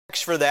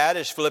Text for that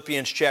is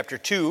Philippians chapter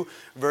 2,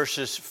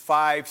 verses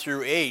 5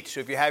 through 8. So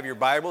if you have your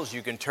Bibles,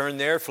 you can turn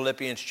there.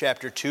 Philippians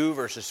chapter 2,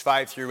 verses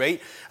 5 through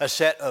 8. A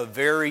set of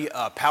very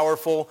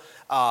powerful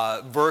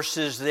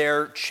verses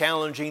there,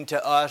 challenging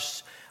to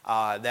us,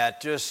 that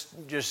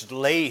just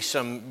lay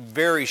some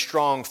very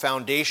strong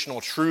foundational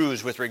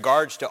truths with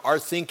regards to our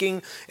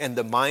thinking and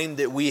the mind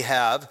that we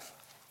have.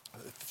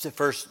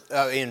 First,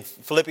 in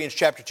Philippians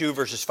chapter 2,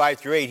 verses 5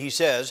 through 8, he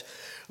says,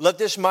 "Let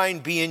this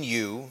mind be in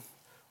you,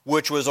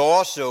 which was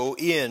also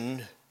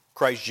in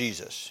Christ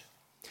Jesus."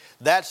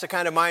 That's the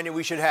kind of mind that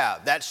we should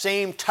have. That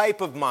same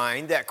type of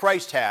mind that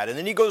Christ had. And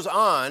then he goes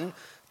on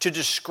to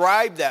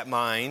describe that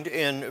mind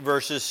in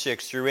verses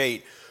 6 through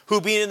 8.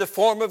 "Who being in the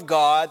form of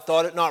God,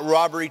 thought it not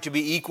robbery to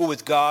be equal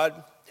with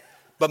God,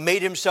 but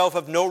made himself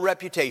of no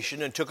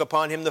reputation, and took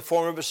upon him the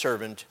form of a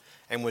servant,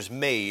 and was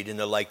made in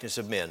the likeness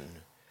of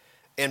men.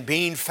 And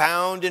being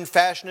found in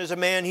fashion as a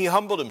man, he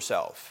humbled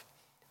himself,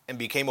 and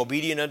became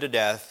obedient unto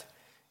death,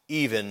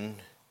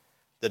 even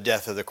the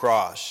death of the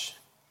cross."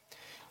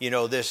 You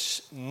know,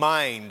 this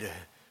mind,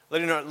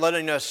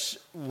 letting us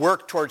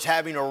work towards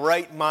having a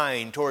right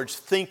mind, towards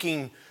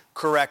thinking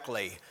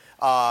correctly.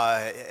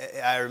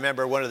 I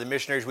remember one of the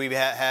missionaries we've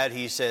had,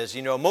 he says,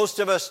 you know, most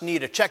of us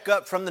need a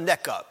checkup from the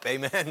neck up.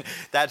 Amen.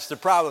 That's the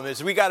problem,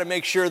 is we got to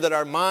make sure that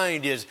our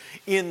mind is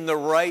in the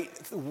right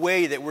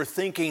way, that we're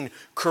thinking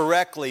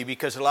correctly,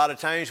 because a lot of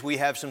times we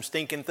have some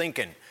stinking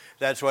thinking.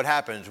 That's what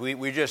happens.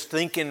 We just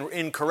think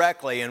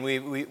incorrectly, and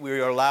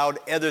we are allowed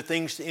other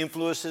things to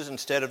influence us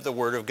instead of the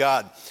Word of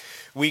God.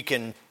 We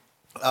can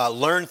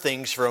learn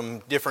things from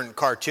different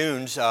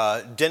cartoons.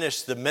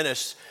 Dennis the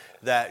Menace,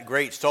 that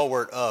great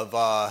stalwart of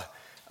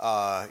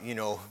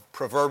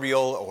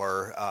proverbial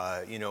or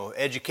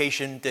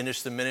education,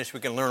 Dennis the Menace.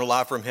 We can learn a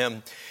lot from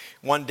him.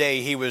 One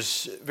day he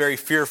was very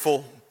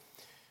fearful,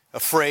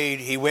 afraid.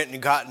 He went and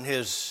got in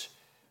his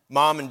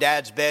mom and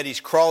dad's bed.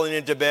 He's crawling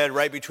into bed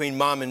right between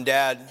mom and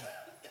dad.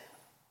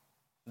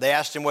 They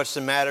asked him, "What's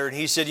the matter?" And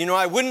he said, "You know,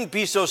 I wouldn't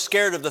be so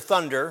scared of the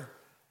thunder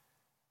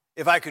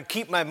if I could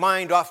keep my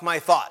mind off my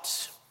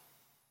thoughts."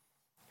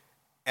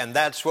 And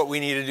that's what we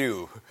need to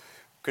do.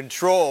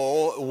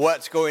 Control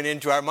what's going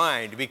into our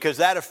mind, because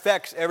that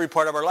affects every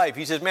part of our life.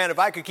 He says, man, if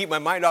I could keep my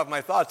mind off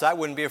my thoughts, I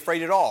wouldn't be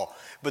afraid at all.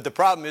 But the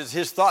problem is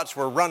his thoughts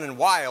were running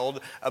wild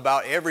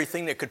about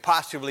everything that could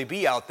possibly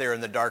be out there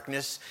in the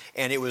darkness,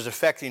 and it was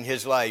affecting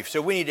his life.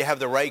 So we need to have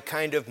the right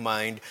kind of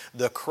mind,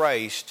 the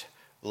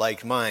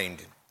Christ-like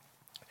mind.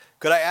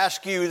 Could I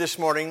ask you this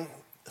morning,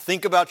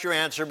 think about your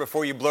answer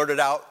before you blurt it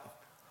out.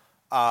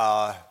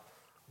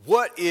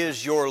 What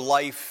is your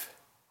life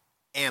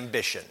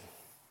ambition?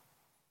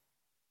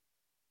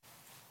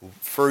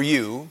 For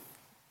you,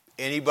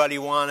 anybody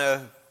want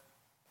to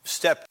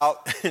step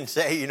out and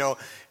say,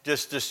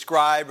 just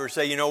describe or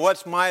say,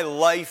 what's my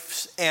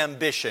life's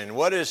ambition?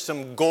 What is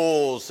some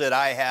goals that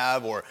I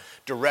have or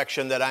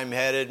direction that I'm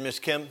headed, Miss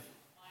Kim?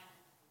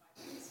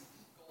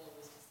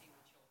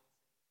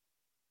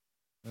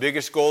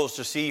 Biggest goal is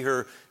to see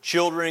her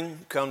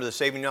children come to the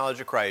saving knowledge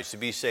of Christ, to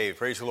be saved.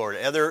 Praise the Lord.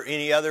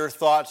 Any other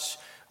thoughts,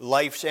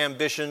 life's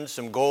ambitions,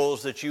 some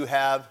goals that you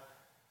have?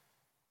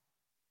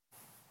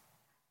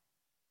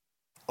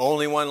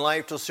 Only one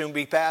life will soon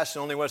be past,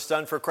 and only what's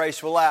done for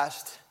Christ will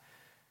last.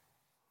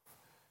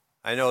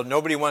 I know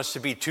nobody wants to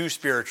be too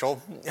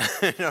spiritual.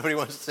 Nobody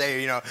wants to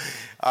say,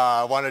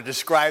 want to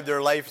describe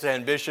their life's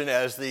ambition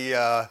as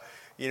the,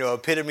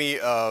 epitome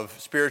of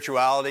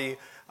spirituality.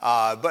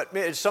 But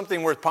it's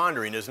something worth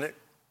pondering, isn't it?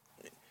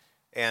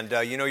 And,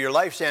 your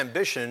life's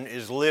ambition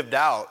is lived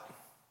out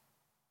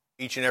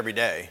each and every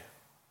day.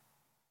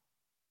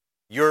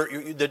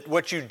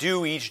 What you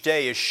do each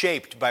day is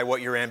shaped by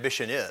what your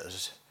ambition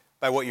is,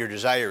 by what your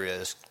desire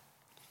is.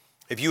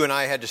 If you and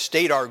I had to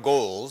state our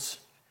goals,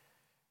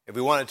 if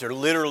we wanted to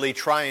literally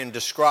try and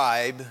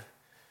describe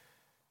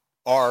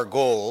our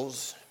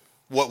goals,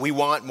 what we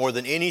want more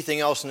than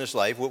anything else in this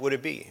life, what would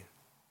it be?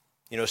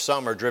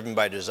 Some are driven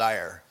by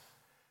desire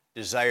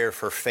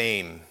for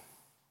fame,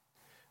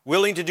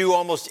 willing to do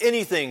almost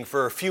anything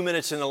for a few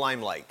minutes in the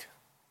limelight.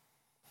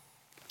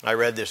 I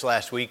read this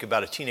last week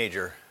about a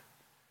teenager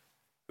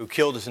who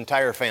killed his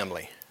entire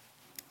family.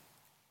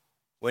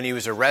 When he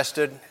was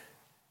arrested,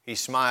 he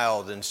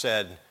smiled and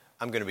said,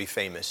 "I'm going to be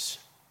famous."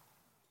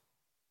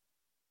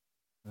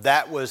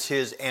 That was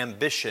his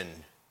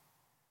ambition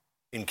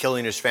in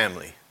killing his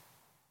family,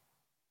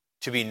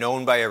 to be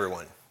known by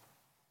everyone,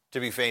 to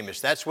be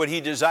famous. That's what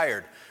he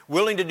desired.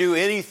 Willing to do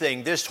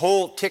anything. This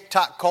whole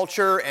TikTok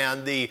culture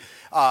and the,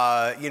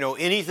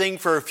 anything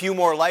for a few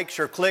more likes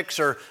or clicks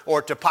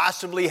or to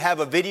possibly have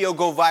a video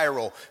go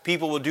viral.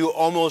 People will do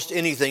almost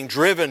anything,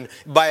 driven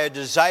by a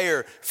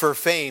desire for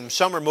fame.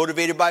 Some are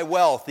motivated by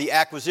wealth. The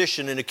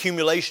acquisition and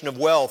accumulation of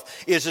wealth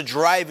is a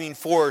driving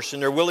force,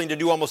 and they're willing to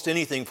do almost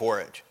anything for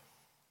it.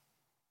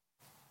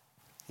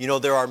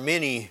 There are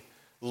many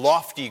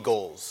lofty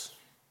goals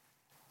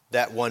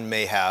that one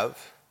may have,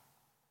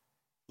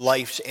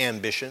 life's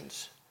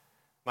ambitions.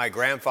 My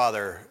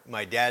grandfather,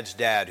 my dad's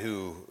dad,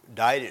 who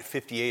died at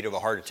 58 of a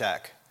heart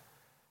attack,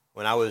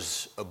 When I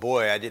was a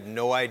boy, I had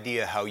no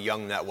idea how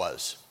young that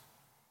was.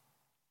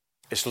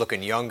 It's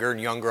looking younger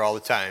and younger all the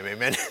time,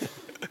 amen?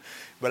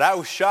 But I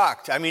was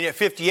shocked. I mean, at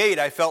 58,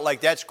 I felt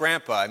like that's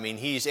Grandpa. I mean,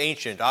 he's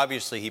ancient.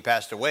 Obviously, he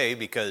passed away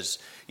because,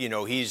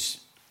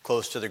 he's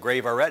close to the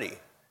grave already.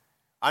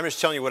 I'm just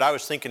telling you what I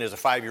was thinking as a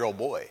 5-year-old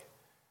boy.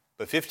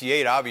 But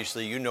 58,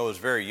 obviously, is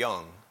very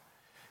young.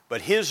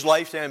 But his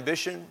life's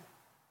ambition,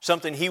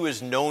 something he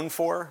was known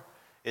for,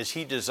 is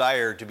he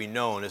desired to be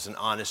known as an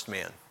honest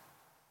man.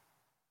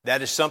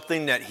 That is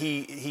something that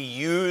he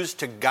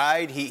used to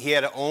guide. He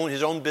had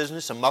his own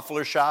business, a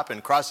muffler shop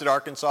in Crossett,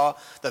 Arkansas,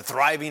 the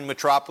thriving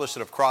metropolis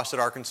of Crossett,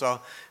 Arkansas.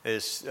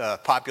 Is a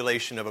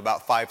population of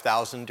about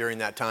 5,000 during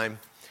that time.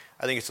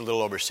 I think it's a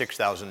little over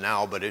 6,000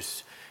 now, but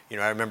it's,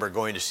 I remember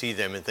going to see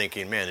them and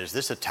thinking, man, is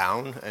this a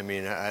town? I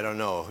mean, I don't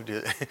know.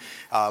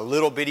 A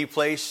little bitty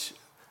place,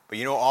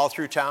 but all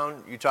through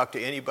town, you talk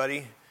to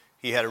anybody,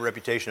 he had a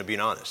reputation of being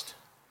honest.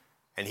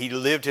 And he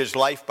lived his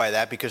life by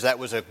that because that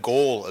was a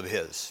goal of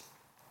his.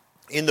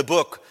 In the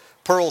book,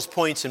 Pearls,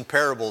 Points, and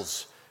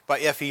Parables by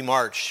F.E.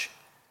 March,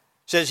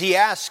 says he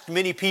asked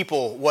many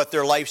people what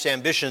their life's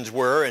ambitions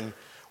were, and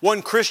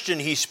one Christian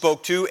he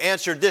spoke to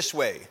answered this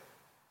way.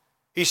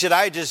 He said,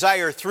 I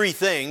desire 3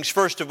 things.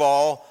 First of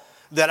all,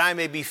 that I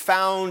may be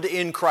found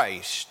in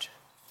Christ.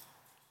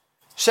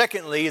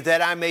 Secondly,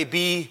 that I may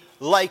be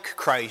like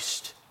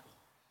Christ.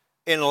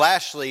 And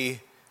lastly,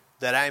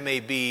 that I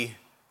may be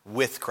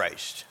with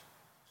Christ.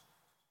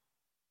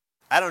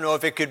 I don't know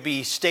if it could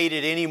be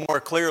stated any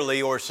more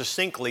clearly or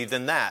succinctly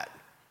than that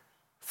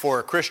for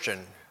a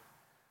Christian.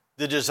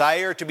 The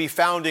desire to be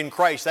found in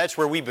Christ, that's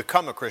where we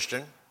become a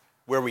Christian,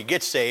 where we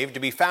get saved, to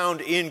be found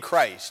in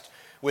Christ.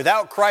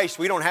 Without Christ,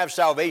 we don't have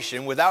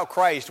salvation. Without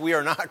Christ, we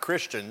are not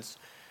Christians.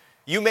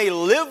 You may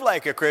live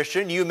like a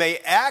Christian, you may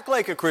act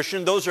like a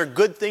Christian, those are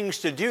good things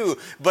to do,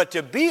 but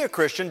to be a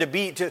Christian,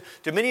 to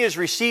many as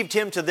received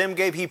him, to them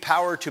gave he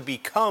power to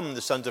become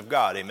the sons of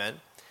God, amen?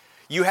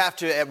 You have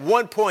to, at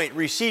one point,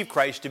 receive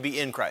Christ to be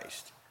in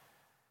Christ.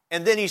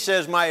 And then he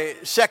says, my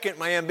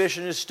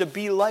ambition is to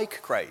be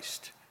like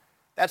Christ.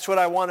 That's what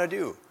I want to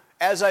do.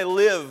 As I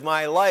live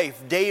my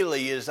life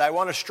daily, I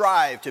want to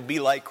strive to be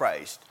like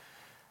Christ.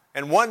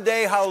 And one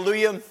day,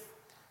 hallelujah,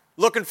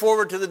 looking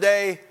forward to the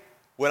day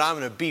when I'm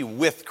going to be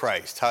with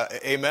Christ.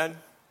 Amen?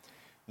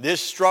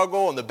 This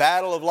struggle and the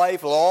battle of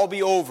life will all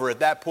be over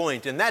at that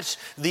point. And that's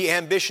the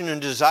ambition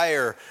and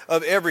desire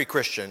of every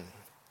Christian.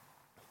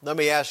 Let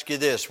me ask you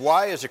this.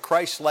 Why is a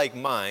Christ-like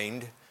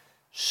mind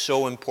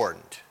so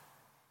important?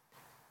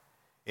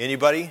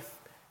 Anybody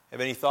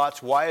have any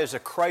thoughts? Why is a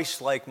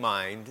Christ-like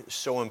mind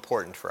so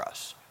important for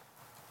us?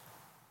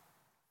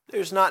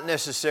 There's not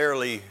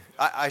necessarily,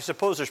 I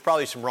suppose there's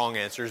probably some wrong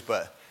answers,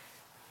 but...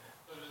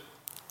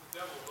 The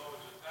devil's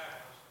always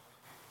attacked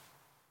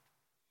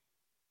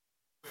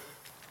us.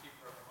 Keep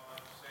our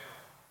mind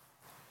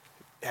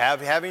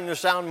sound. Having a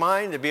sound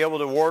mind to be able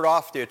to ward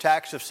off the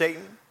attacks of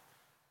Satan.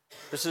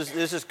 This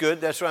is good.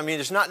 That's what I mean.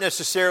 It's not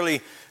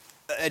necessarily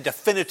a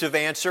definitive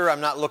answer.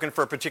 I'm not looking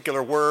for a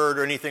particular word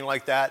or anything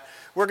like that.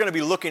 We're going to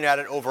be looking at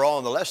it overall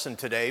in the lesson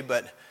today,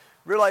 but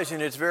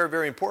realizing it's very,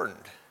 very important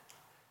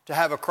to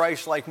have a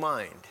Christ-like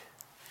mind.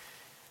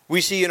 We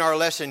see in our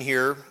lesson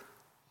here,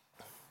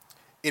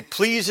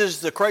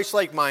 the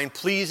Christ-like mind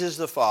pleases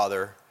the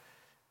Father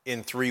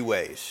in 3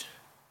 ways.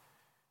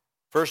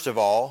 First of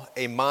all,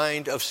 a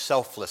mind of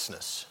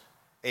selflessness.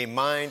 A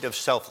mind of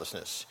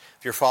selflessness.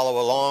 If you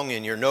follow along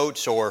in your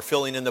notes or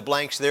filling in the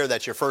blanks there,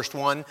 that's your first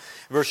one.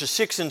 Verses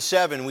 6 and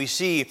 7, we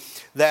see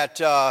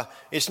that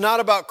it's not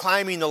about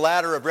climbing the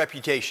ladder of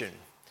reputation.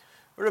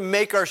 We're to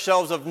make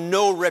ourselves of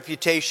no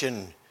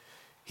reputation.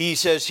 He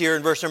says here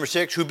in verse number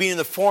 6, who being in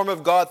the form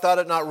of God thought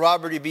it not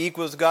robbery to be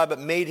equal with God, but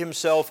made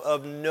himself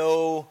of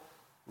no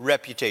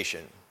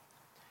reputation.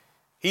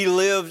 He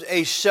lived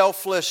a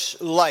selfless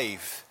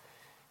life.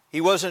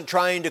 He wasn't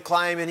trying to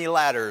climb any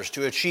ladders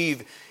to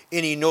achieve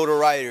any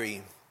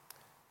notoriety.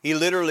 He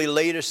literally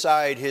laid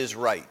aside his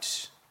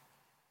rights.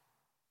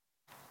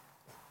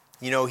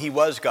 He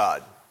was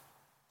God.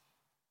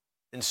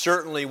 And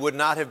certainly would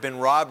not have been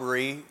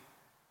robbery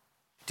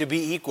to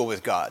be equal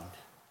with God.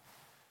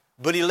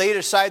 But he laid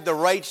aside the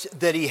rights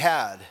that he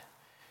had.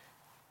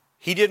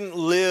 He didn't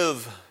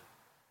live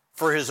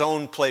for his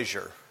own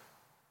pleasure.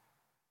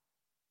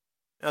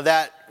 Now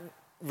that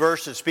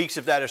verse that speaks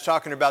of that is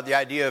talking about the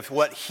idea of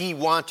what he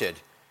wanted.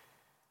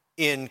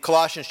 In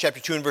Colossians chapter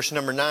 2 and verse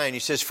number 9, he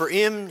says, for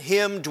in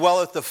him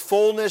dwelleth the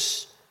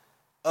fullness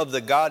of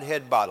the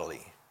Godhead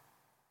bodily.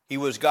 He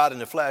was God in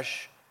the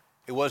flesh.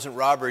 It wasn't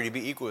robbery to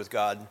be equal with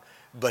God,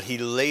 but he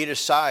laid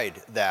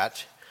aside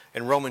that.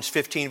 In Romans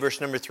 15 verse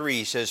number 3,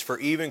 he says, for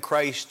even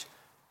Christ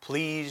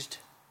pleased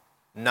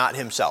not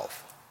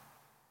himself.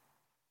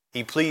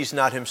 He pleased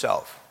not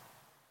himself.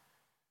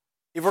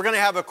 If we're going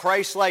to have a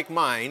Christ-like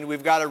mind,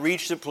 we've got to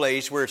reach the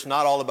place where it's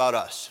not all about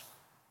us.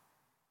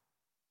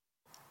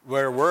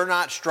 Where we're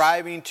not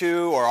striving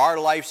to, or our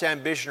life's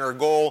ambition or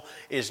goal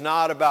is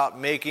not about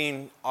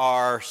making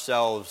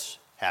ourselves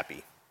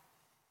happy.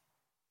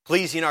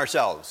 Pleasing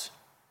ourselves.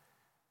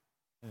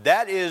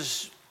 That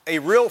is a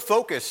real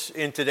focus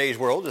in today's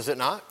world, is it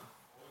not?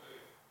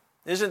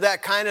 Isn't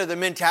that kind of the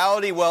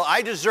mentality? Well,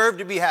 I deserve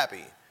to be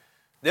happy.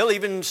 They'll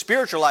even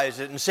spiritualize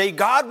it and say,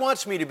 God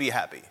wants me to be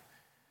happy.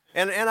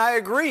 And I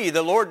agree,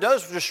 the Lord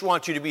does just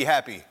want you to be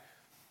happy.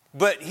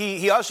 But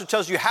he also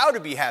tells you how to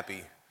be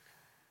happy.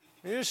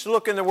 You just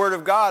look in the Word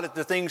of God at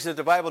the things that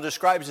the Bible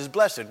describes as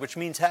blessed, which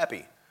means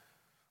happy.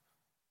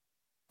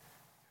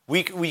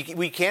 We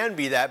can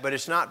be that, but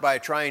it's not by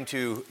trying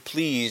to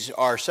please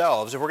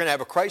ourselves. If we're going to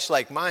have a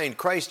Christ-like mind,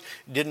 Christ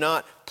did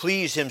not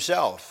please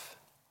himself.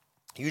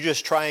 You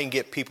just try and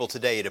get people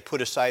today to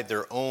put aside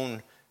their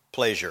own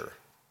pleasure,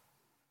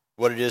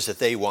 what it is that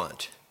they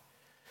want.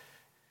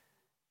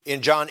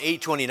 In John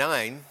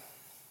 8:29,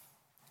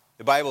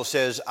 the Bible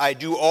says, I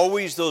do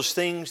always those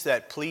things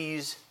that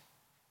please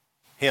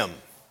him.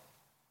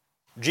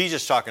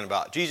 Jesus talking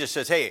about. Jesus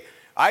says, hey,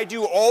 I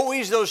do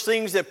always those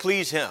things that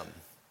please him.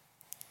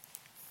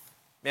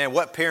 Man,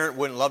 what parent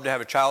wouldn't love to have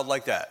a child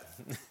like that?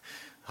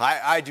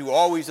 I do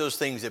always those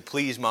things that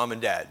please mom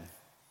and dad,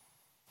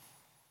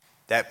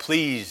 that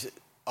please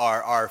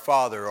our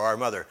father or our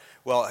mother.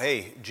 Well,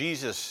 hey,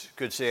 Jesus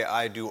could say,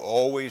 I do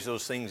always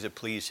those things that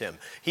please him.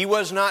 He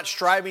was not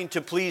striving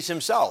to please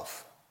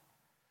himself.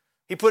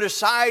 He put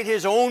aside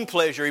his own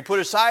pleasure. He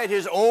put aside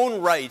his own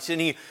rights, and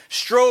he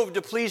strove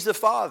to please the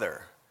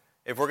Father.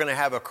 If we're going to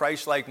have a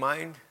Christ-like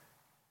mind,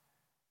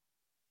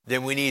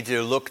 then we need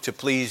to look to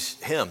please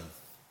him,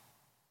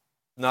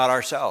 not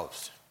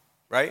ourselves,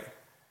 right?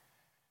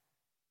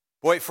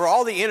 Boy, for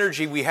all the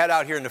energy we had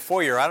out here in the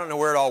foyer, I don't know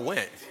where it all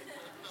went.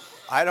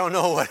 I don't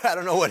know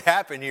what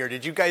happened here.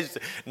 Did you guys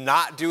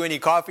not do any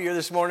coffee here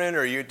this morning,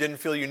 or you didn't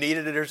feel you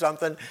needed it or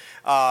something?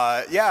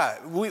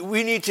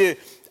 We need to,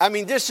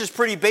 this is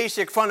pretty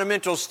basic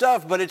fundamental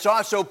stuff, but it's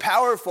also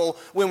powerful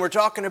when we're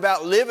talking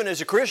about living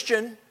as a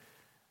Christian.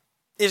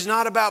 It's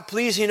not about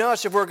pleasing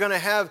us. If we're going to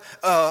have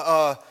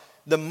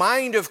the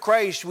mind of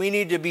Christ, we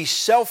need to be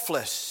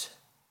selfless.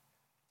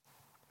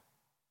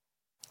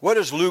 What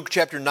does Luke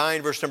chapter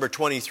 9, verse number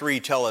 23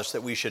 tell us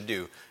that we should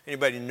do?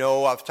 Anybody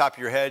know off the top of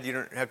your head? You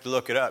don't have to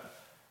look it up.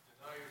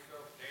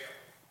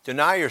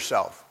 Deny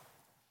yourself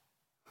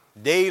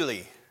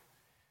daily.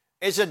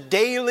 It's a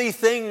daily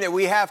thing that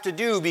we have to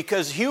do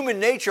because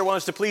human nature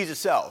wants to please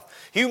itself.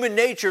 Human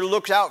nature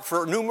looks out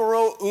for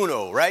numero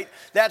uno, right?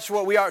 That's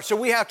what we are. So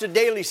we have to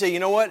daily say, you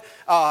know what?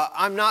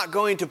 I'm not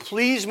going to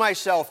please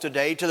myself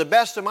today. To the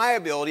best of my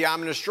ability, I'm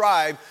going to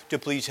strive to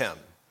please him.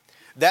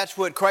 That's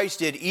what Christ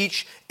did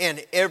each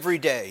and every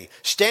day.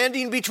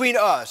 Standing between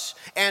us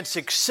and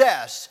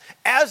success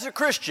as a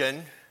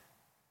Christian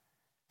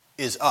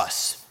is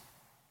us.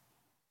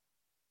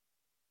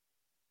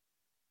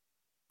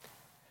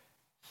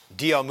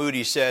 D.L.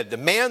 Moody said, the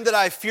man that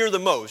I fear the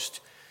most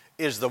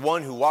is the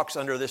one who walks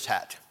under this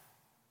hat.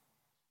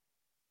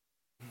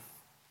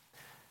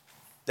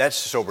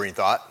 That's a sobering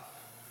thought.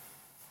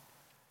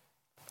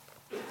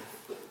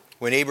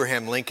 When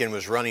Abraham Lincoln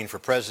was running for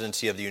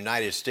presidency of the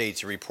United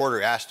States, a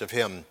reporter asked of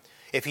him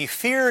if he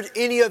feared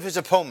any of his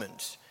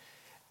opponents.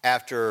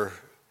 After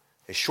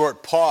a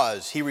short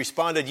pause, he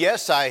responded,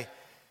 yes, I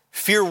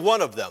fear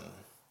one of them.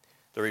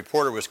 The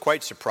reporter was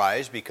quite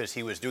surprised because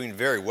he was doing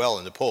very well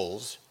in the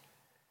polls.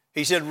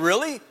 He said,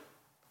 really?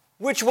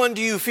 Which one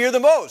do you fear the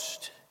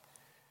most?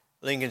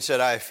 Lincoln said,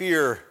 I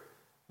fear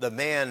the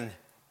man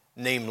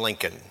named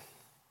Lincoln.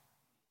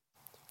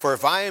 For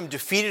if I am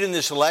defeated in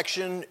this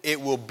election, it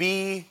will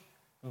be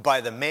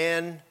by the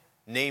man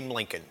named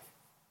Lincoln.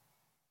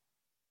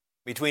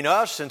 Between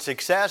us and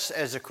success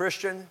as a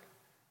Christian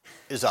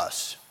is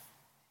us.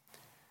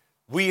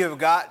 We have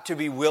got to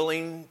be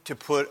willing to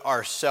put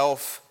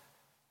ourselves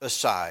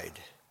aside.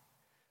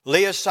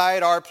 Lay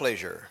aside our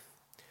pleasure.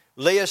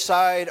 Lay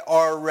aside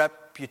our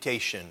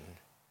reputation.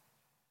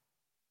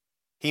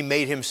 He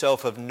made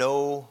himself of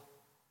no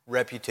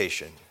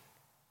reputation.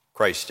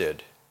 Christ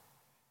did.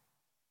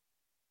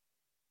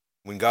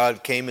 When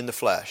God came in the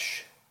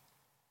flesh,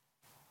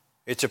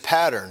 it's a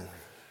pattern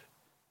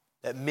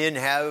that men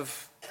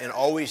have and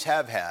always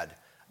have had.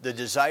 The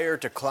desire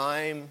to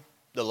climb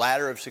the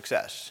ladder of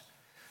success.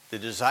 The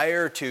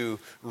desire to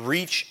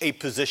reach a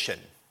position.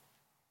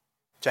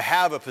 To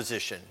have a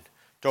position.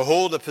 To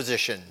hold a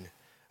position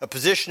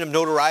of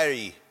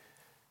notoriety.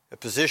 A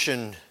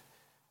position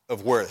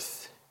of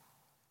worth.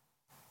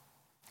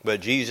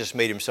 But Jesus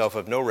made himself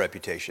of no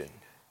reputation.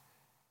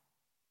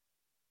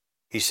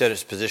 He set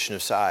his position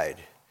aside.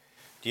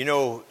 Do you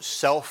know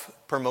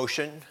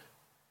self-promotion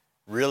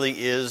really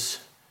is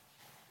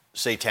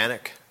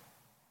satanic?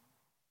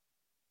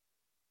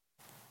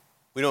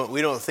 We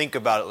don't think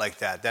about it like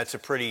that. That's a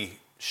pretty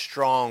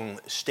strong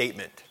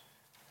statement.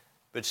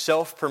 But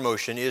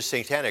self-promotion is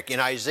satanic. In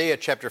Isaiah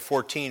chapter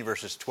 14,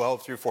 verses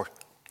 12 through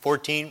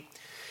 14,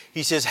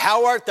 he says,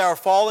 how art thou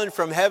fallen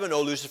from heaven,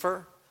 O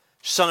Lucifer,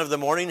 son of the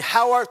morning?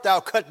 How art thou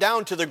cut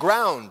down to the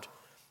ground,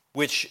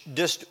 which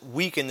didst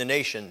weaken the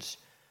nations?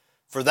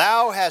 For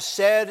thou hast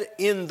said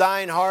in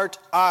thine heart,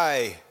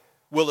 I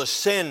will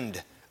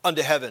ascend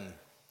unto heaven.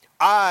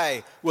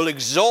 I will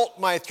exalt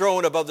my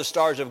throne above the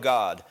stars of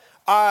God.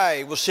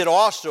 I will sit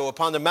also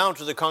upon the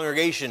mount of the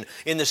congregation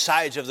in the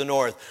sides of the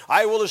north.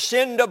 I will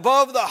ascend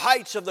above the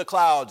heights of the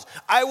clouds.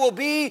 I will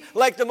be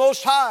like the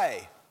Most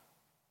High.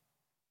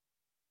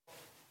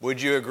 Would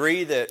you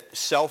agree that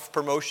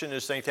self-promotion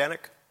is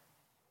satanic?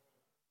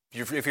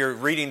 If you're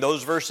reading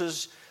those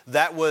verses,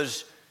 that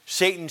was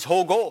Satan's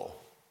whole goal,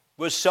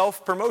 was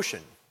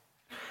self-promotion.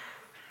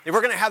 If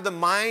we're going to have the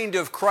mind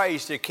of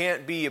Christ, it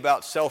can't be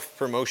about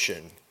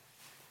self-promotion.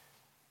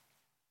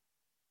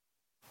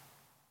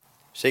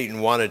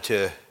 Satan wanted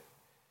to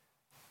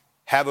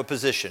have a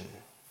position.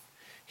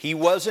 He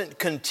wasn't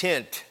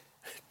content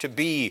to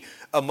be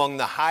among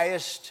the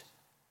highest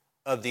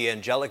of the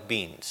angelic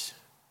beings.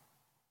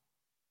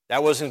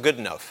 That wasn't good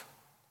enough.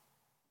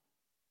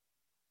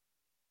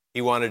 He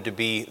wanted to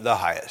be the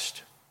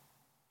highest,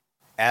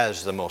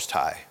 as the Most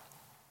High.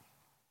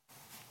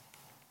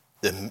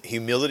 The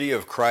humility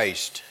of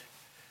Christ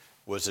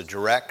was a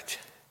direct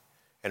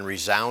and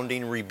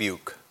resounding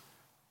rebuke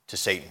to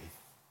Satan.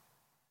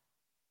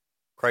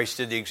 Christ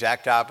did the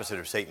exact opposite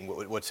of Satan,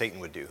 what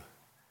Satan would do.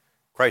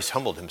 Christ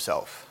humbled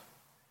himself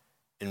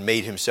and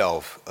made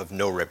himself of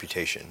no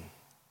reputation.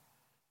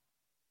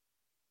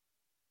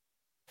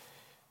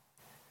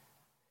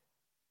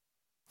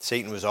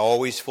 Satan was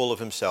always full of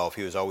himself.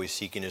 He was always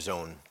seeking his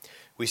own.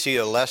 We see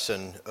a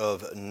lesson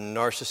of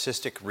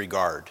narcissistic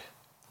regard.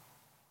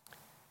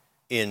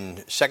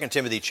 In 2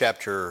 Timothy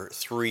chapter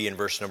 3 and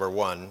verse number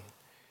 1,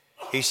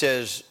 he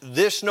says,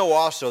 "This know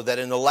also that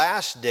in the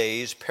last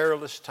days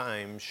perilous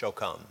times shall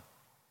come."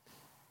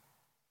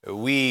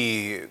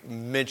 We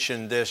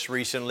mentioned this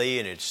recently,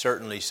 and it's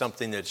certainly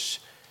something that's,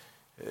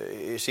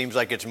 it seems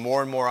like it's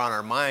more and more on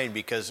our mind,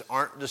 because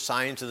aren't the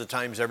signs of the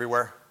times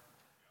everywhere?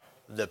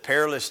 The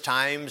perilous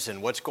times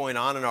and what's going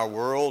on in our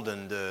world,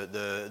 and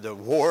the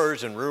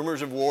wars and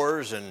rumors of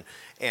wars,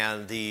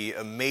 and the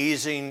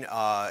amazing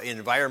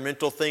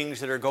environmental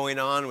things that are going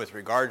on with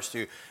regards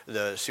to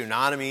the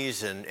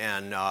tsunamis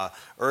and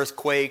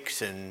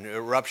earthquakes and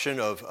eruption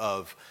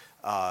of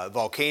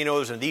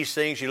volcanoes and these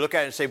things. You look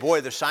at it and say, boy,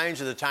 the signs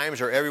of the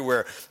times are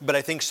everywhere. But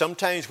I think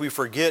sometimes we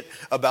forget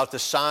about the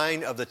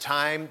sign of the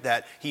time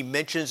that he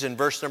mentions in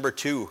verse number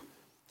 2.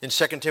 In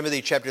 2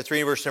 Timothy chapter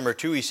 3 and verse number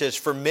 2, he says,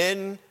 "For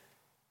men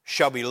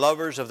shall be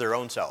lovers of their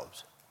own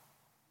selves."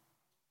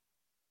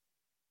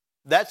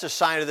 That's a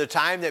sign of the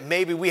time that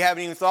maybe we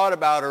haven't even thought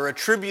about or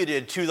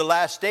attributed to the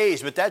last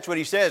days, but that's what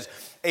he says.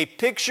 A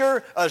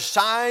picture, a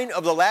sign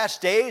of the last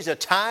days, a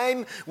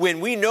time when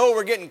we know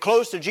we're getting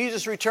close to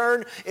Jesus'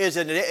 return, is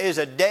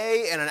a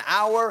day and an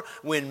hour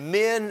when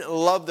men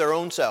love their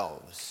own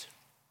selves.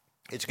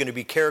 It's going to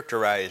be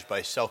characterized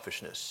by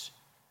selfishness.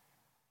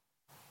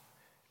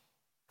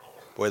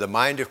 Boy, the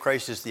mind of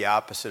Christ is the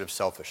opposite of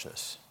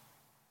selfishness.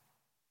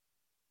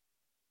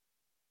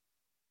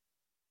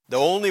 The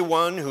only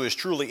one who is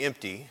truly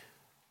empty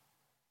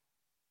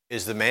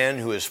is the man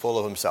who is full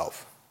of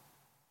himself.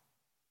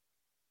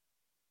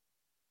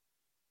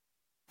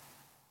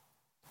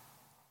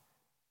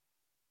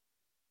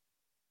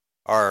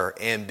 Our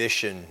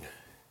ambition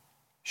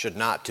should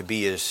not to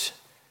be as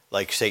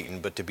like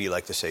Satan, but to be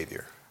like the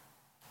Savior.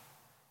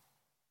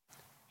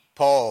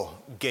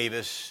 Paul gave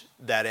us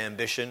that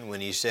ambition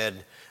when he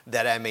said,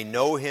 "That I may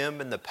know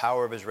him and the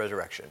power of his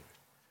resurrection."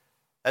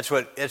 That's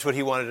what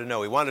he wanted to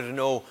know. He wanted to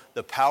know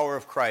the power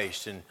of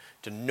Christ and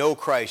to know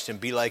Christ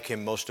and be like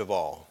him most of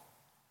all.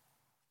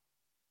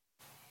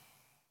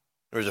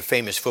 There was a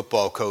famous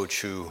football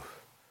coach who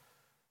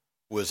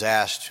was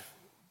asked,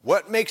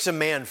 "What makes a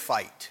man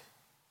fight?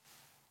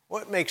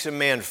 What makes a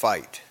man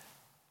fight?"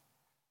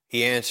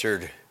 He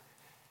answered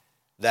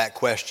that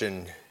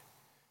question,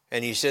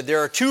 and he said,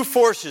 "There are two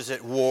forces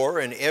at war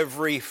in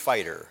every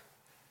fighter: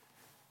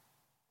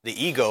 the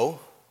ego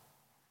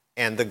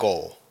and the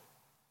goal.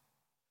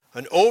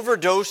 An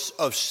overdose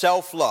of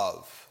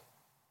self-love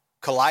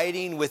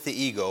colliding with the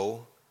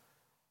ego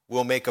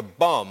will make a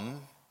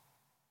bum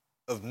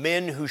of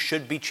men who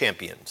should be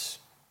champions.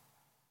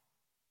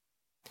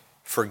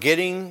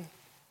 Forgetting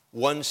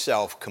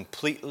oneself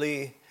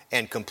completely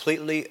and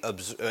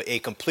a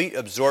complete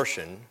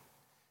absorption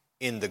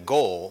in the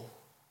goal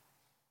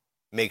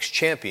makes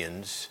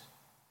champions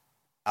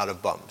out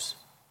of bums."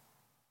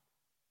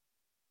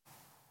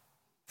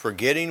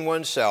 Forgetting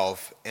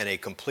oneself and a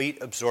complete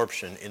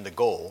absorption in the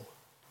goal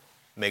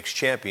makes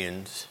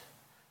champions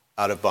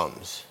out of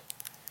bums.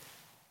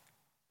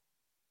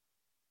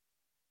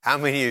 How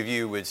many of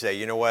you would say,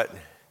 you know what?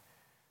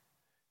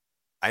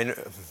 I know,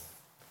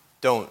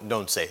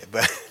 don't say it,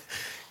 but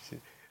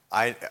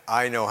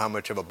I know how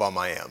much of a bum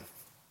I am.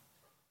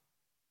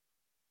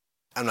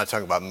 I'm not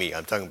talking about me.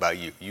 I'm talking about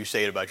you. You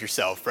say it about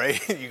yourself, right?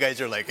 You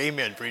guys are like,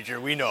 "Amen, preacher.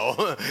 We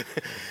know."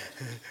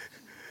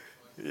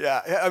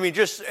 Yeah, I mean,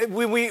 just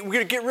when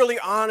we get really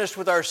honest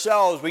with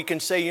ourselves, we can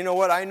say, you know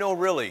what, I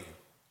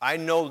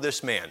know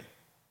this man.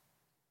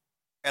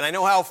 And I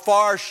know how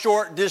far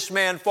short this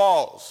man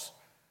falls.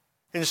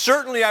 And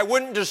certainly I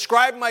wouldn't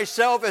describe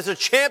myself as a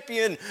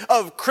champion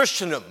of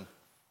Christendom.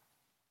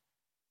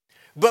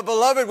 But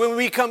beloved, when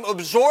we become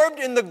absorbed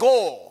in the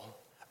goal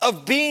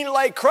of being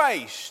like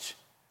Christ,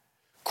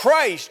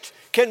 Christ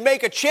can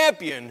make a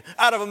champion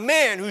out of a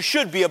man who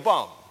should be a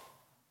bum.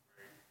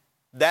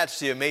 That's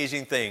the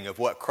amazing thing of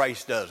what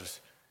Christ does.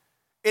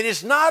 It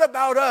is not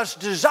about us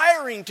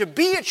desiring to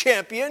be a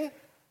champion.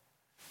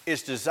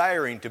 It's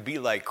desiring to be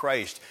like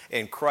Christ,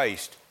 and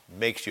Christ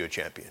makes you a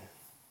champion.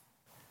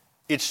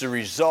 It's the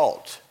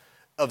result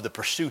of the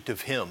pursuit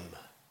of Him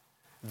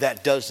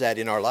that does that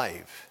in our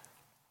life.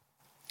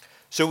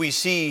 So we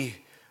see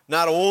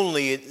not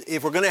only,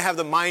 if we're going to have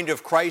the mind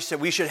of Christ, that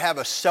we should have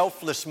a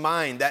selfless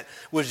mind. That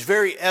was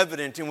very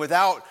evident, and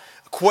without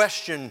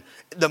question,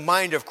 the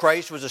mind of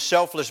Christ was a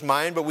selfless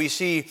mind. But we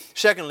see,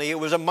 secondly, it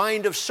was a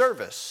mind of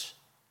service.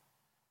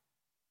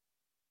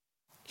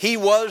 He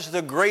was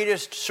the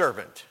greatest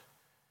servant.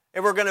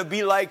 If we're going to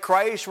be like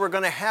Christ, we're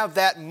going to have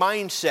that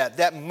mindset,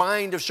 that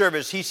mind of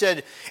service. He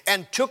said,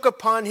 and took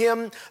upon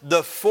him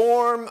the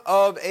form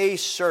of a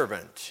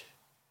servant,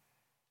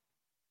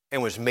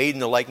 and was made in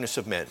the likeness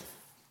of men.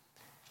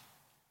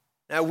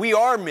 Now, we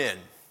are men,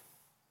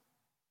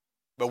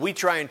 but we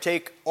try and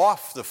take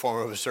off the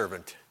form of a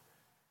servant.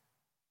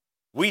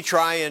 We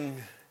try and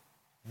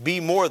be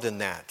more than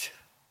that.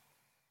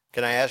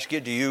 Can I ask you,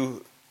 do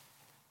you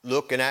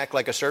look and act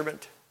like a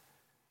servant?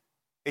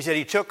 He said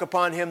he took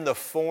upon him the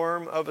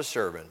form of a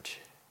servant.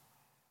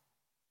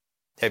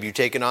 Have you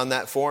taken on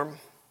that form?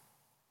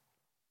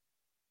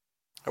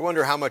 I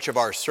wonder how much of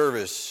our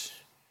service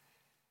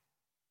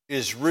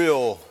is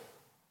real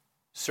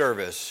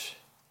service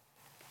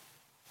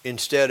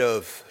instead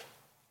of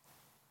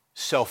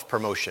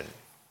self-promotion.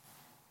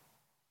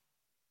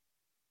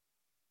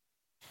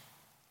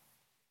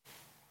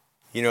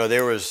 You know,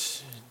 there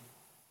was,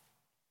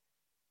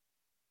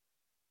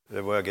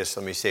 well, I guess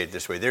let me say it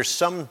this way. There's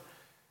some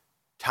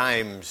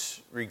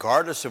times,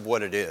 regardless of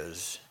what it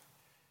is,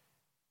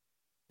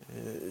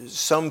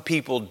 some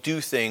people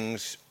do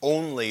things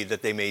only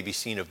that they may be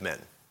seen of men.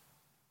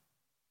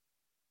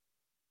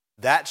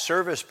 That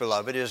service,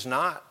 beloved, is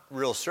not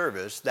real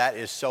service. That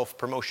is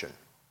self-promotion.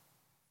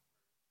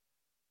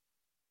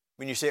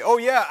 When you say, oh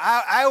yeah,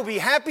 I'll be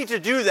happy to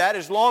do that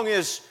as long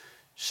as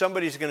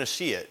somebody's going to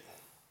see it.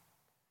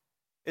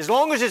 As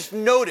long as it's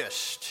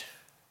noticed.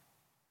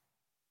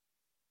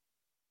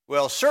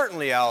 Well,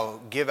 certainly I'll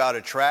give out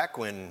a tract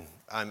when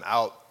I'm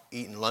out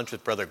eating lunch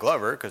with Brother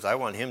Glover because I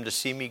want him to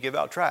see me give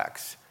out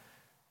tracts.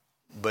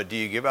 But do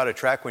you give out a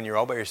tract when you're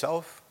all by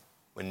yourself?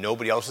 When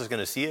nobody else is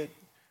going to see it?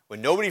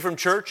 When nobody from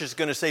church is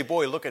going to say,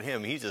 boy, look at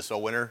him, he's a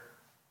soul winner.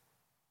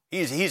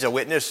 He's a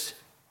witness.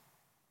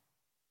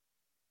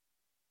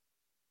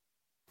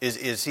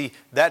 Is he?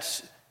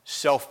 That's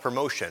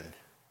self-promotion.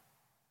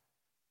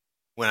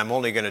 When I'm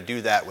only going to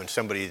do that when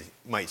somebody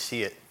might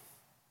see it.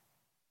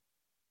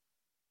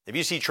 If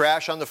you see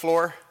trash on the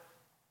floor,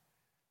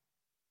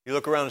 you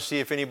look around and see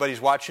if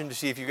anybody's watching to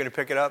see if you're going to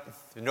pick it up.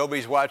 If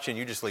nobody's watching,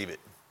 you just leave it.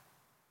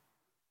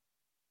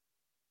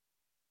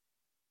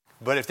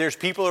 But if there's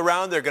people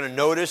around, they're going to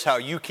notice how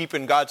you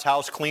keeping God's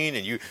house clean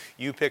and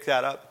you pick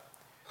that up.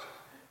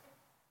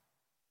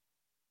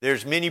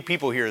 There's many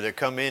people here that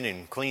come in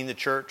and clean the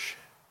church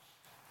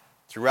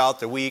throughout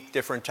the week,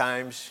 different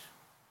times.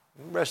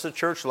 The rest of the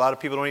church, a lot of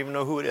people don't even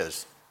know who it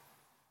is.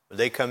 But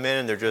they come in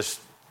and they're just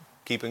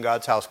keeping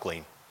God's house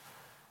clean.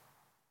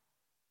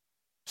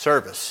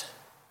 Service.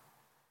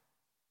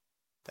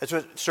 That's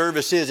what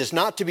service is. It's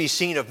not to be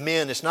seen of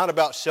men. It's not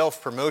about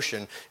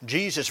self-promotion.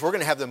 Jesus, we're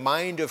going to have the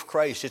mind of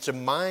Christ. It's a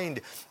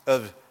mind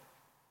of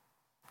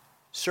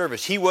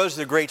service. He was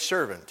the great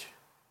servant.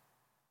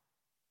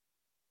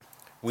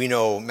 We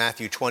know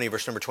Matthew 20,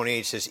 verse number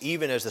 28 says,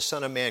 even as the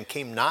Son of Man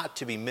came not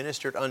to be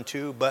ministered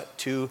unto, but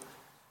to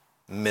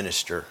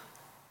minister.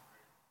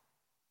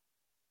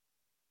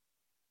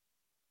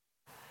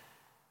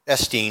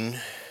 Estienne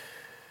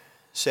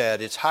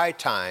said, it's high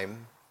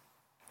time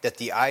that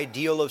the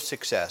ideal of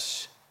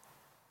success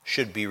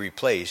should be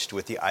replaced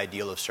with the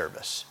ideal of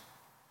service.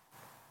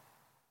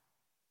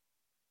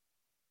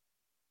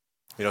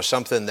 You know,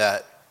 something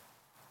that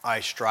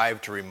I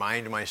strive to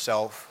remind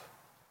myself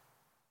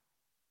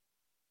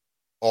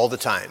all the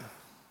time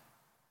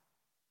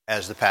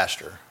as the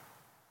pastor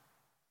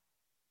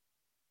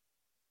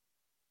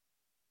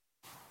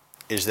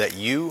is that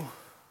you,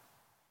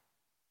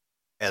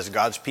 as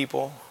God's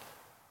people,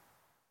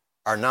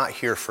 are not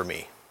here for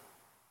me.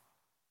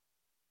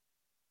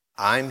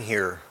 I'm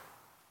here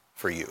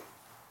for you.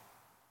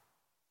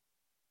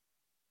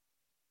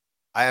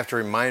 I have to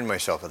remind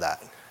myself of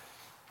that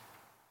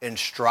and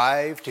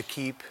strive to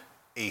keep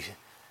a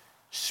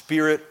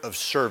spirit of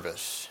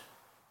service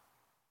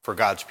for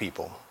God's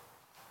people.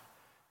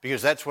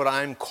 Because that's what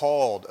I'm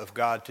called of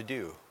God to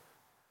do,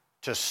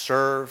 to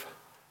serve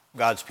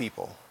God's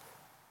people.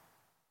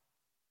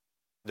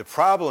 The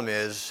problem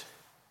is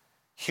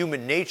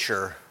human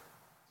nature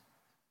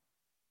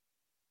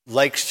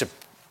likes to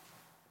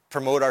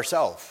promote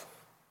ourselves.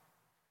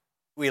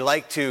 We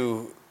like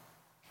to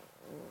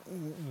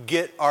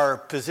get our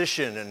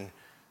position and,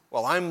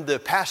 well, I'm the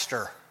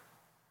pastor.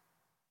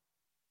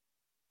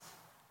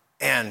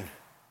 And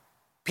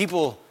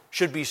people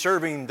should be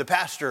serving the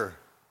pastor.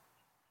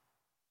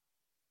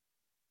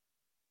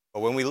 But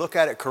when we look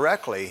at it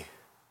correctly,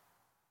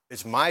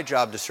 it's my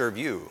job to serve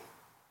you.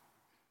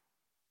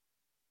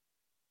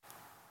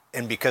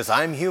 And because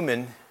I'm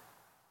human,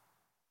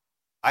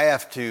 I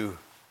have to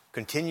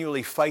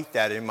continually fight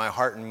that in my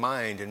heart and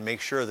mind and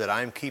make sure that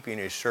I'm keeping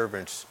a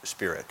servant's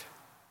spirit.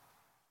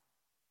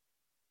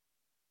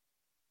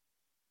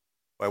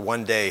 Well,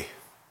 one day,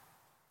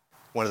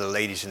 one of the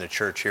ladies in the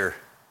church here,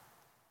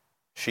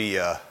 she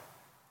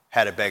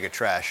had a bag of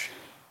trash.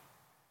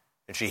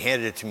 And she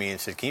handed it to me and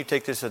said, "Can you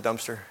take this to the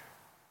dumpster?"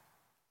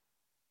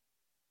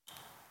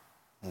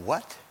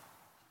 What?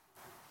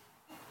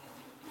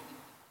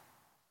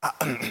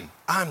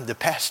 I'm the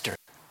pastor.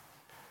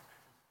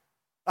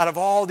 Out of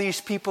all these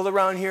people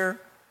around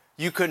here,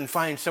 you couldn't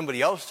find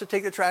somebody else to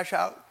take the trash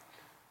out?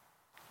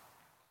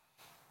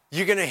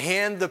 You're going to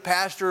hand the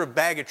pastor a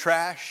bag of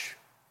trash?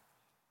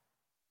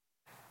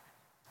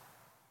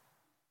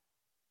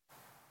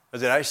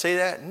 Did I say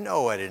that?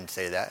 No, I didn't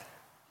say that.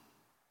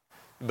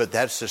 But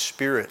that's the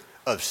spirit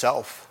of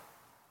self.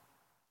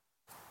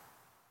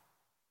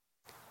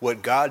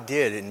 What God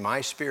did in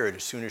my spirit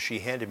as soon as she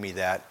handed me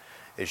that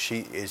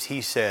is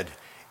he said,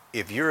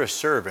 if you're a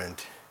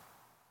servant,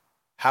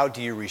 how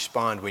do you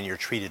respond when you're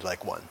treated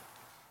like one?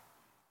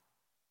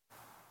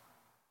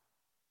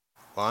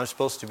 Well, I'm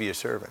supposed to be a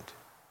servant.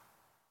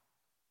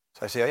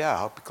 So I say, yeah,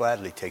 I'll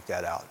gladly take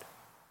that out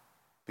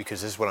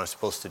because this is what I'm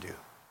supposed to do.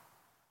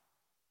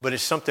 But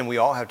it's something we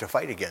all have to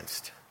fight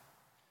against.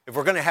 If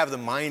we're going to have the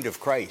mind of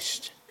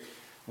Christ,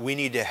 we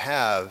need to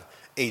have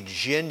a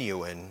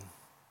genuine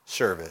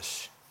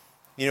service.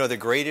 You know, the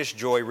greatest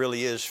joy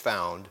really is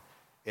found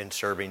in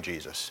serving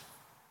Jesus.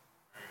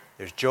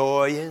 There's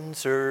joy in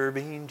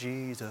serving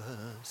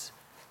Jesus.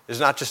 It's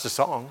not just a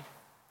song.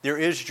 There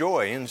is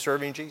joy in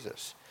serving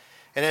Jesus.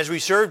 And as we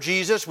serve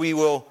Jesus, we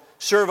will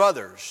serve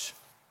others.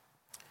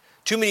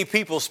 Too many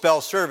people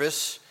spell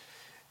service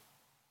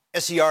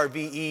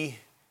S-E-R-V-E-U-S.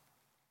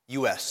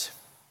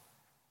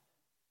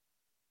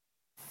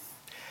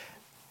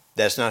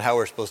 That's not how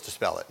we're supposed to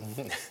spell it.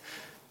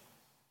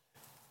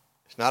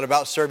 It's not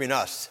about serving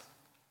us.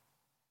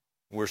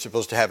 We're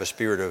supposed to have a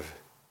spirit of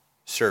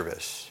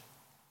service.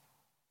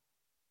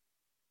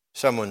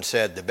 Someone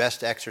said the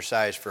best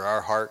exercise for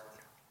our heart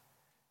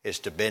is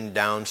to bend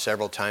down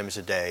several times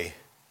a day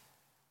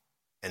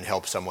and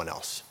help someone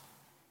else.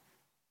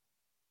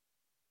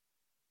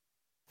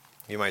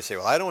 You might say,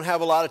 well, I don't have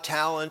a lot of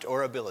talent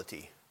or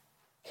ability.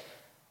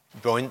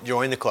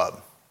 Join the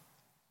club.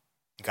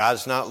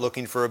 God's not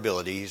looking for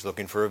ability. He's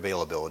looking for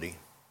availability.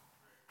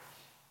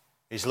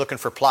 He's looking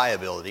for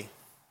pliability.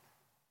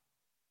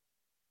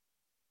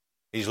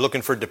 He's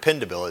looking for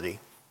dependability.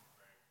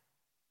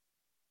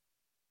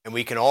 And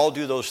we can all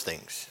do those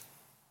things.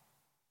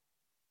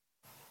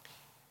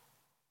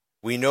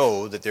 We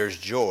know that there's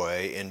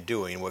joy in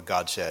doing what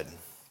God said.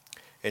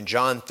 In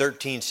John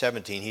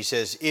 13:17, he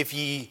says, if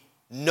ye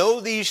know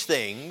these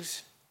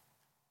things,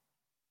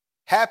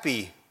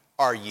 happy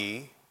are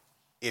ye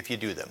if you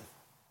do them.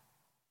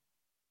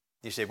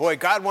 You say, boy,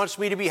 God wants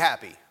me to be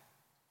happy.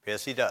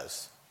 Yes, he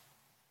does.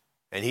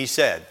 And he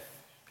said,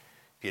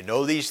 if you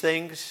know these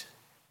things,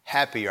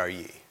 happy are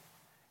ye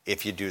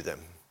if you do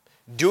them.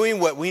 Doing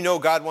what we know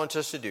God wants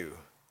us to do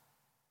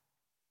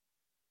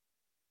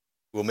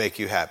will make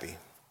you happy.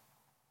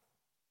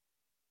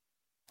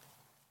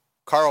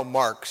 Karl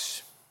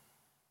Marx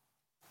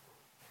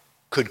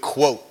could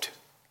quote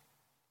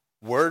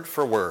word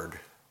for word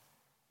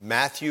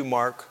Matthew,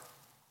 Mark,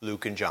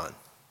 Luke, and John.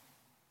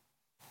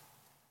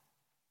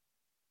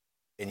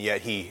 And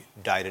yet he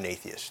died an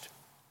atheist.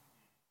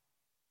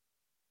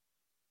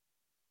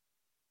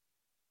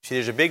 See,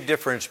 there's a big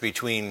difference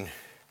between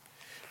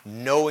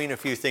knowing a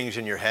few things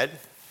in your head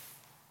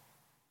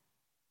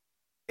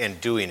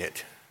and doing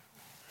it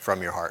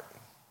from your heart.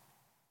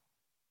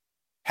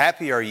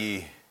 Happy are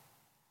ye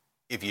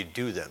if you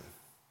do them.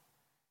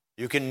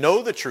 You can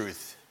know the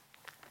truth,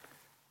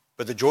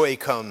 but the joy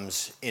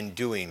comes in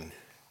doing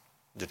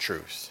the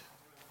truth.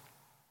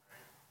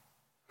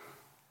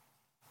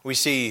 We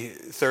see,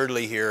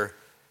 thirdly here,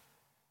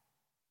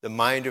 the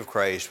mind of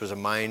Christ was a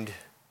mind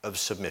of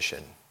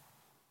submission.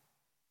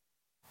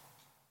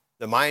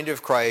 The mind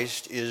of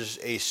Christ is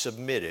a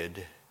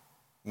submitted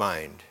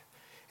mind.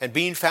 And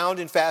being found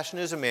in fashion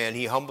as a man,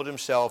 he humbled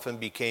himself and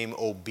became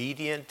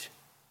obedient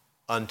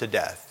unto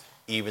death,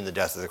 even the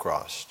death of the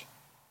cross.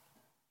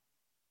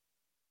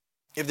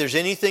 If there's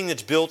anything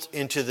that's built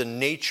into the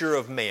nature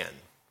of man,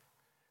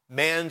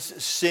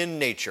 man's sin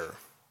nature,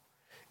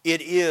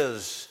 it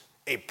is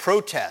a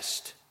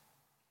protest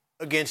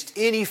against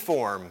any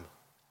form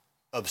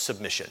of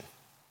submission.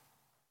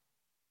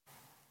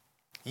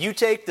 You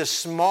take the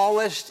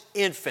smallest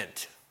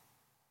infant,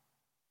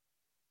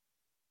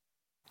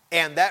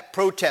 and that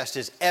protest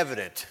is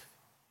evident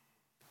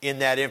in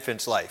that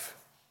infant's life.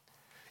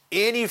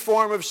 Any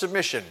form of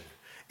submission,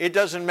 it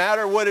doesn't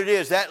matter what it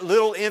is. That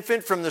little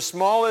infant from the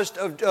smallest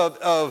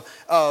of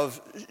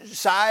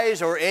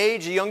size or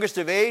age, the youngest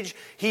of age,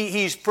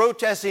 he's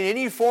protesting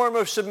any form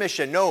of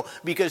submission. No,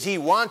 because he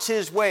wants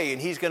his way, and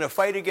he's going to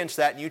fight against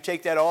that. And you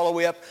take that all the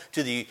way up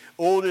to the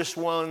oldest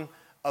one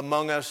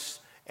among us,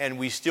 and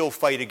we still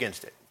fight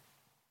against it.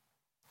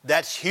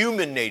 That's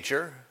human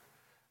nature,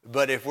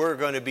 but if we're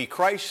going to be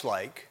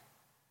Christ-like,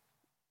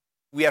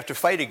 we have to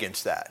fight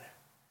against that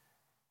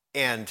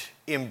and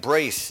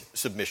embrace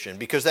submission,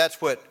 because that's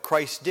what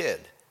Christ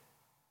did.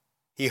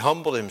 He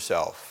humbled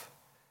himself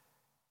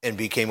and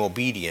became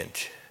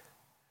obedient.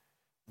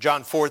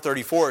 John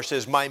 4:34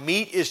 says, "My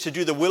meat is to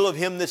do the will of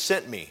him that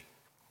sent me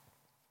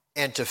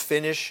and to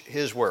finish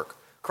his work."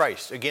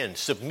 Christ, again,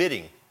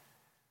 submitting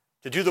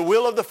to do the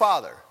will of the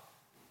Father.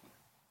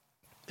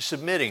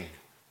 Submitting.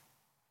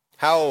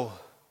 How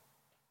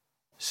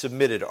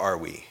submitted are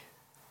we?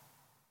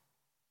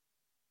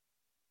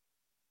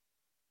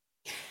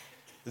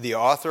 The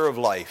author of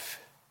life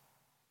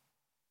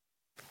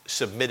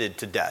submitted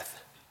to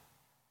death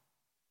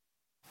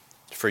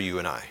for you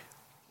and I.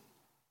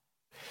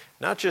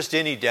 Not just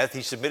any death,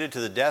 he submitted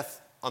to the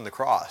death on the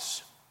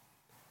cross.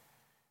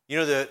 You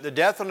know, the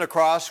death on the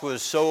cross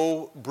was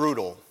so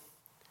brutal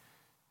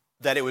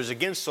that it was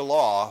against the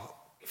law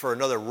for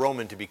another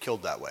Roman to be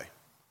killed that way.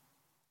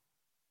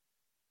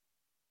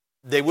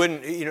 They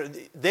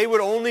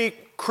would only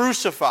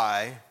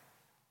crucify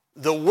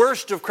the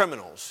worst of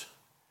criminals,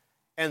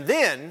 and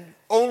then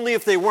only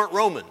if they weren't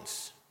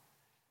Romans,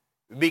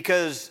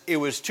 because it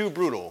was too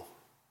brutal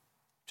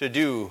to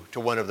do to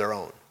one of their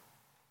own.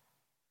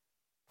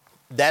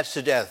 That's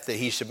the death that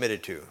he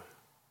submitted to.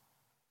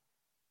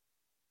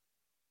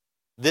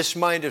 This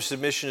mind of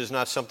submission is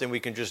not something we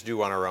can just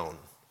do on our own.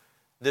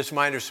 This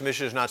mind of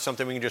submission is not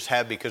something we can just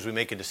have because we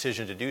make a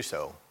decision to do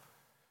so.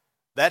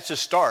 That's a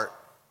start,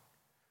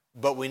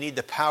 but we need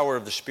the power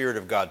of the Spirit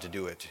of God to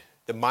do it.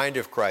 The mind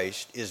of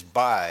Christ is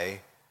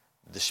by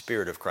the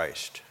Spirit of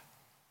Christ.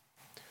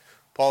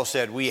 Paul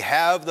said, we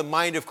have the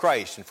mind of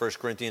Christ in 1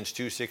 Corinthians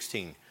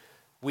 2:16.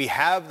 We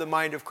have the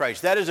mind of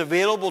Christ. That is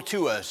available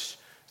to us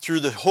through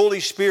the Holy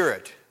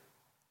Spirit.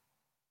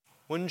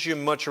 Wouldn't you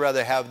much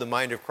rather have the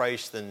mind of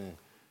Christ than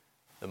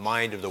the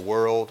mind of the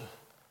world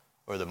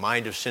or the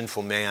mind of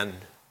sinful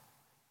man,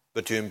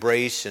 but to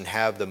embrace and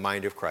have the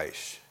mind of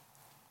Christ?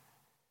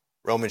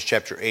 Romans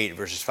chapter 8,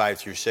 verses 5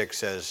 through 6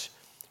 says,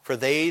 "For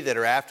they that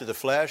are after the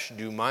flesh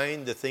do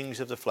mind the things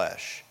of the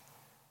flesh,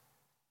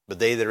 but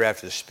they that are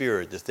after the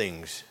Spirit, the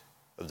things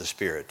of the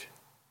Spirit.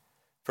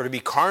 For to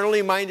be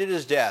carnally minded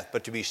is death,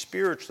 but to be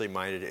spiritually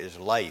minded is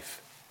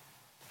life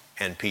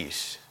and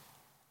peace."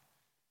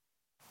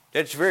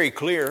 That's very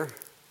clear.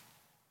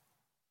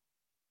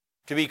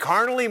 To be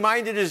carnally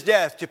minded is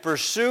death. To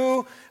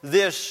pursue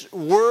this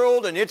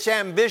world and its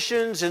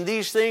ambitions and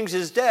these things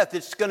is death.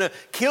 It's going to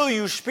kill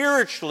you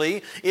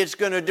spiritually. It's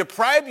going to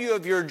deprive you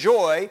of your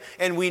joy.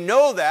 And we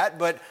know that,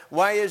 but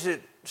why is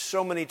it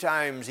so many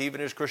times,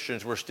 even as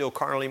Christians, we're still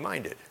carnally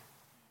minded?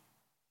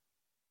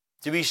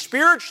 To be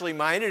spiritually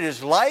minded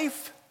is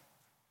life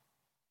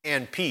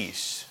and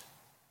peace.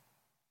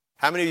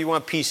 How many of you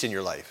want peace in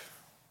your life?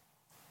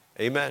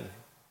 Amen.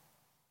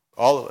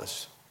 All of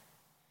us.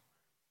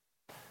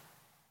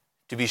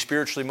 To be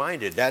spiritually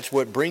minded, that's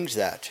what brings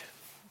that.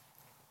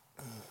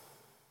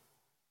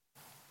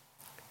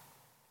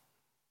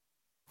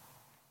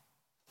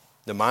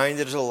 The mind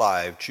that is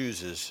alive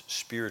chooses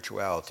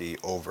spirituality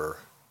over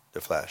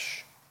the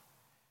flesh.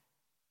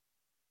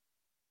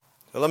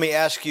 So let me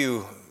ask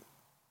you,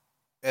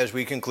 as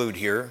we conclude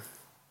here,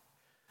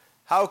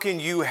 how can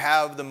you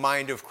have the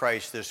mind of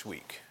Christ this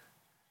week?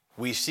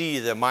 We see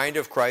the mind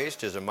of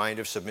Christ is a mind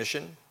of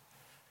submission.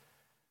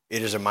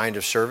 It is a mind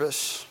of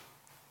service.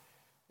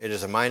 It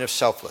is a mind of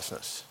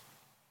selflessness.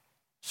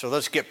 So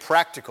let's get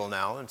practical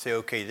now and say,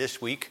 okay,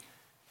 this week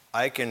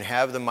I can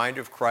have the mind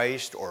of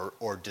Christ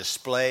or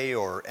display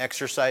or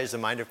exercise the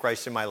mind of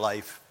Christ in my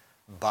life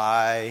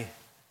by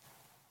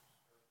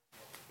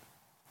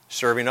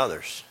serving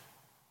others,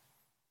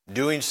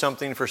 doing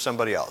something for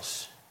somebody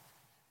else.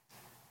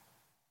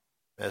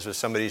 As what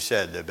somebody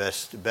said, the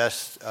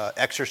best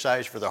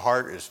exercise for the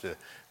heart is to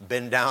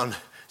bend down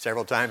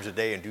several times a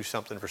day and do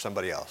something for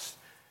somebody else.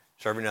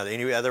 Serving others.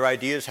 Any other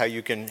ideas how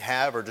you can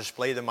have or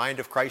display the mind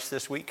of Christ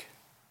this week?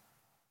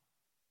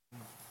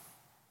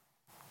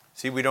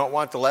 See, we don't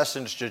want the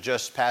lessons to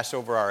just pass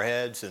over our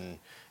heads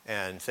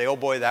and say, oh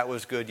boy, that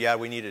was good. Yeah,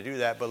 we need to do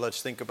that. But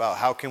let's think about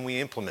how can we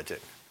implement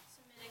it.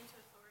 Submitting to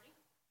authority.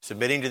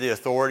 Submitting to the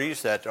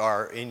authorities that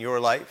are in your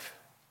life.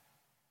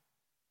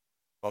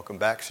 Welcome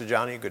back,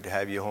 Sajani. Good to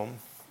have you home.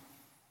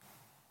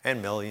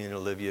 And Melanie and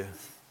Olivia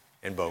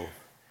and Bo.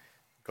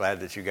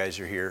 Glad that you guys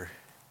are here.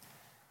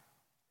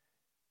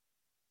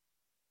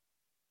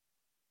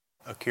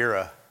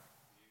 Akira,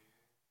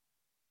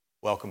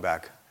 welcome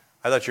back.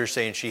 I thought you were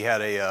saying she had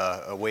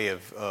a way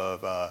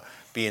of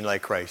being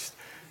like Christ.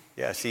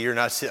 Yeah, see, you're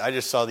not. I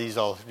just saw these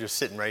all just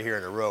sitting right here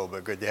in a row,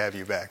 but good to have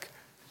you back.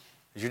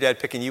 Was your dad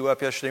picking you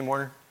up yesterday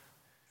morning?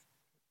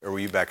 Or were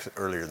you back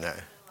earlier than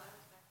that?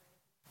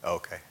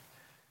 Okay.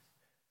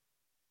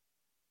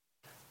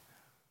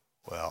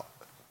 Well,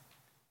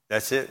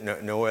 that's it.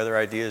 No other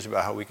ideas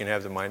about how we can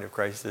have the mind of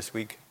Christ this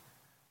week?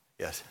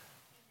 Yes.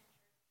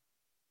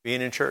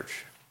 Being in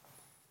church.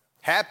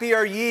 Happy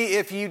are ye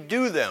if you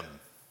do them.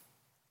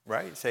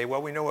 right? Say,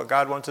 well, we know what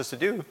God wants us to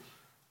do.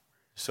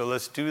 So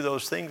let's do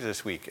those things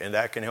this week. And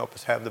that can help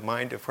us have the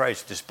mind of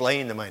Christ,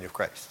 displaying the mind of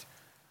Christ.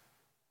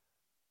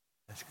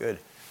 That's good.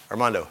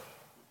 Armando.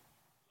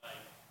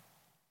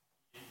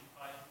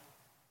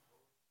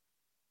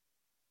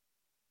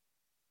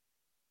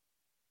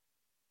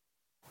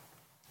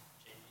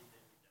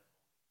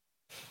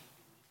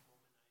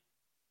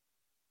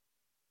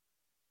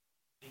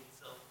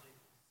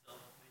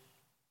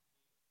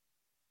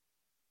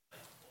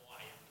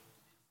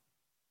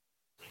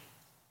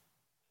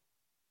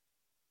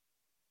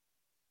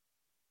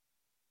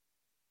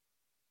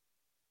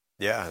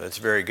 Yeah, that's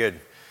very good.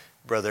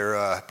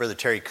 Brother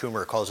Terry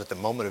Coomer calls it the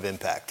moment of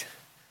impact.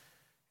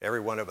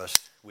 Every one of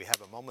us, we have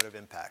a moment of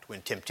impact.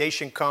 When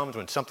temptation comes,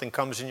 when something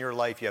comes in your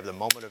life, you have the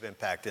moment of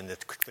impact. And the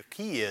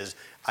key is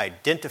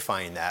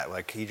identifying that.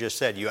 Like he just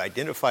said, you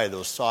identify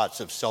those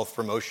thoughts of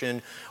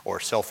self-promotion or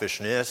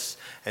selfishness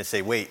and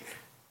say, wait,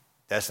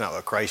 that's not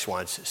what Christ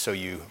wants. So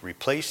you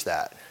replace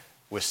that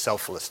with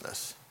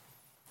selflessness.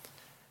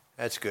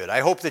 That's good.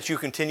 I hope that you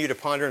continue to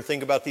ponder and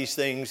think about these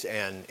things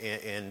and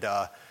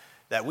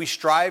that we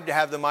strive to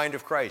have the mind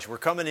of Christ. We're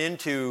coming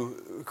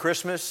into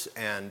Christmas,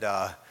 and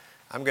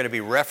I'm going to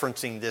be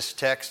referencing this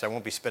text. I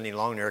won't be spending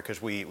long there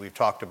because we've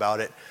talked about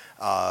it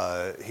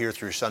here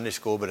through Sunday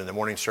school, but in the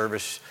morning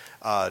service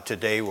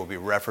today we'll be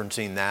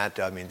referencing that.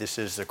 I mean, this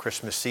is the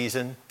Christmas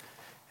season,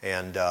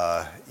 and,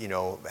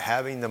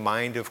 having the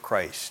mind of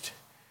Christ,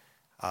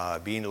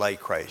 being like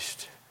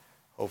Christ.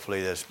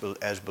 Hopefully,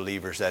 as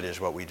believers, that is what we